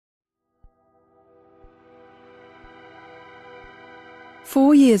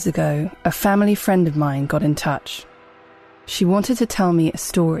4 years ago, a family friend of mine got in touch. She wanted to tell me a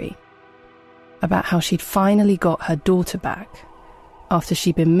story about how she'd finally got her daughter back after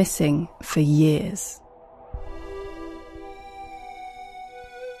she'd been missing for years.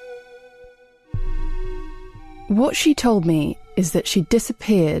 What she told me is that she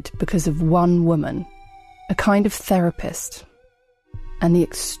disappeared because of one woman, a kind of therapist, and the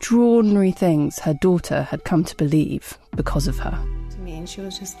extraordinary things her daughter had come to believe because of her. To me, and she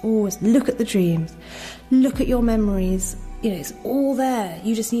was just always, look at the dreams, look at your memories, it's all there,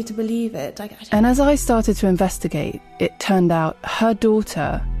 you just need to believe it. And as I started to investigate, it turned out her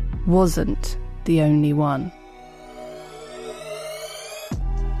daughter wasn't the only one.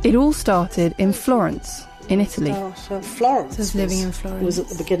 It all started in Florence, in Italy. Florence was living in Florence. Was at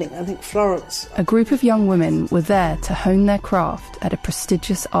the beginning. I think Florence. A group of young women were there to hone their craft at a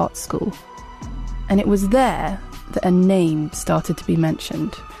prestigious art school. And it was there that a name started to be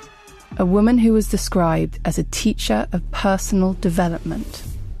mentioned. A woman who was described as a teacher of personal development.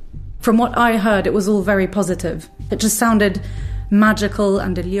 From what I heard, it was all very positive. It just sounded magical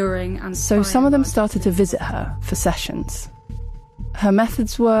and alluring. And so some of them started to visit her for sessions. Her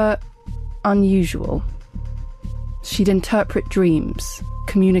methods were unusual. She'd interpret dreams,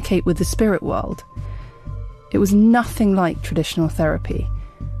 communicate with the spirit world. It was nothing like traditional therapy,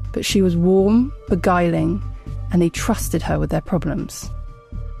 but she was warm, beguiling, and they trusted her with their problems.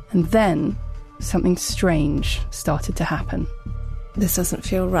 And then something strange started to happen. This doesn't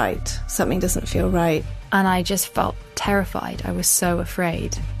feel right. Something doesn't feel right. And I just felt terrified. I was so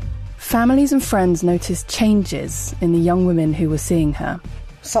afraid. Families and friends noticed changes in the young women who were seeing her.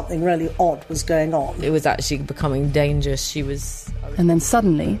 Something really odd was going on. It was actually becoming dangerous. And then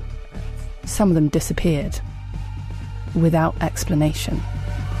suddenly, some of them disappeared, without explanation.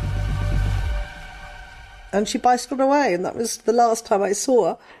 And she bicycled away, and that was the last time I saw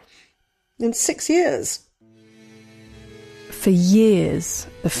her in 6 years. For years,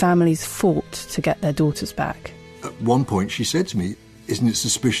 the families fought to get their daughters back. At one point, she said to me, "Isn't it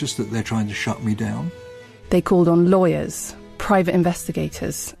suspicious that they're trying to shut me down?" They called on lawyers, private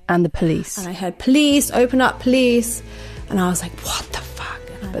investigators, and the police. And I heard, police, open up, police. And I was like, what the fuck?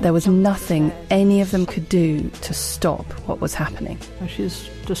 But there was nothing any of them could do to stop what was happening. She's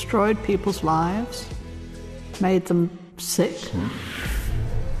destroyed people's lives, made them sick.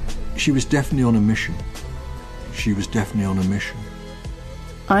 She was definitely on a mission. She was definitely on a mission.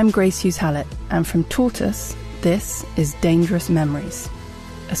 I'm Grace Hughes-Hallett, and from Tortoise, this is Dangerous Memories,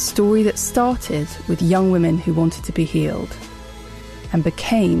 a story that started with young women who wanted to be healed and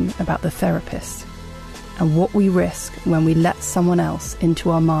became about the therapist and what we risk when we let someone else into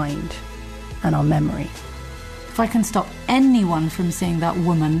our mind and our memory. If I can stop anyone from seeing that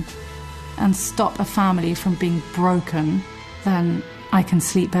woman and stop a family from being broken, then I can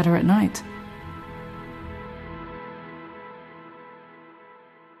sleep better at night.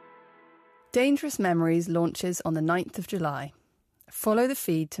 Dangerous Memories launches on the 9th of July. Follow the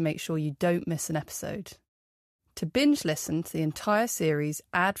feed to make sure you don't miss an episode. To binge listen to the entire series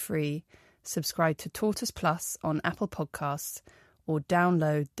ad-free, subscribe to Tortoise Plus on Apple Podcasts or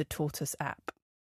download the Tortoise app.